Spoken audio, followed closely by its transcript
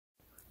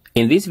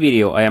In this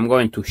video, I am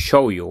going to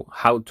show you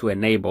how to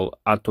enable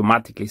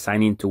automatically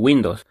sign into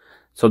Windows.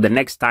 So the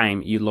next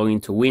time you log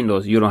into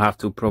Windows, you don't have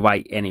to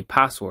provide any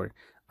password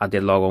at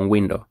the logon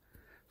window.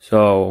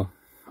 So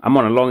I'm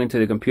going to log into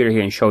the computer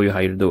here and show you how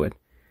to do it.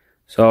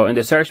 So in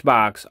the search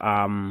box,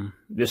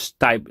 just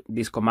type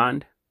this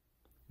command.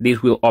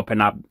 This will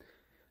open up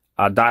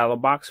a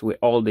dialog box with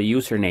all the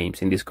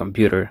usernames in this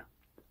computer.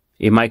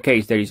 In my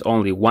case, there is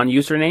only one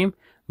username,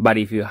 but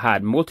if you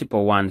had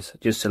multiple ones,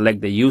 just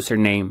select the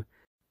username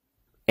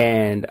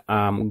and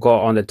go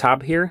on the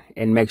top here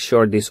and make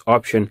sure this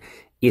option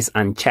is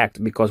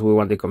unchecked because we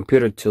want the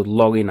computer to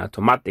log in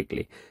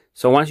automatically.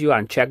 So once you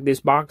uncheck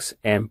this box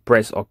and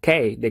press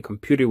OK, the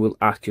computer will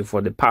ask you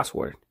for the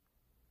password.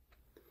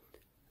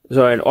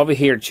 So and over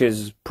here,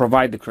 just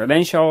provide the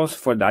credentials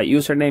for that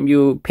username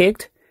you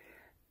picked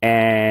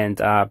and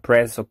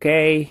press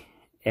OK,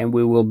 and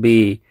we will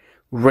be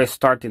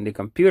restarting the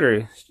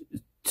computer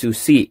to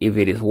see if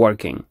it is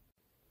working.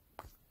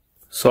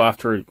 So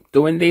after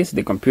doing this,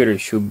 the computer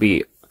should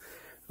be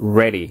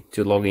ready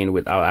to log in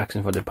without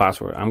asking for the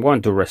password. I'm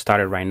going to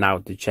restart it right now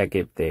to check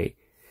if the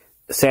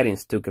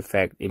settings took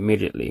effect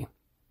immediately.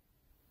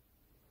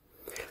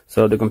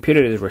 So the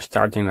computer is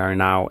restarting right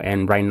now,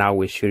 and right now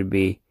we should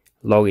be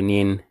logging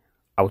in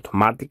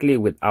automatically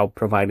without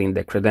providing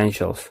the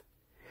credentials.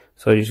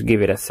 So just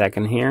give it a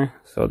second here.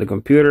 So the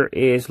computer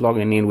is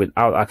logging in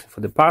without asking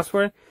for the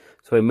password.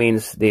 So it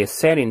means the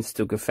settings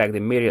took effect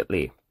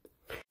immediately.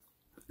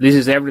 This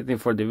is everything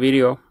for the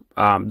video.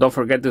 Don't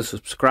forget to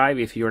subscribe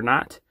if you're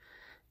not.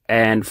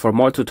 And for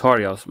more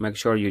tutorials, make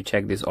sure you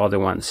check these other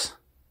ones.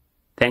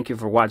 Thank you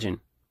for watching.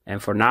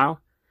 And for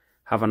now,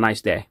 have a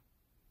nice day.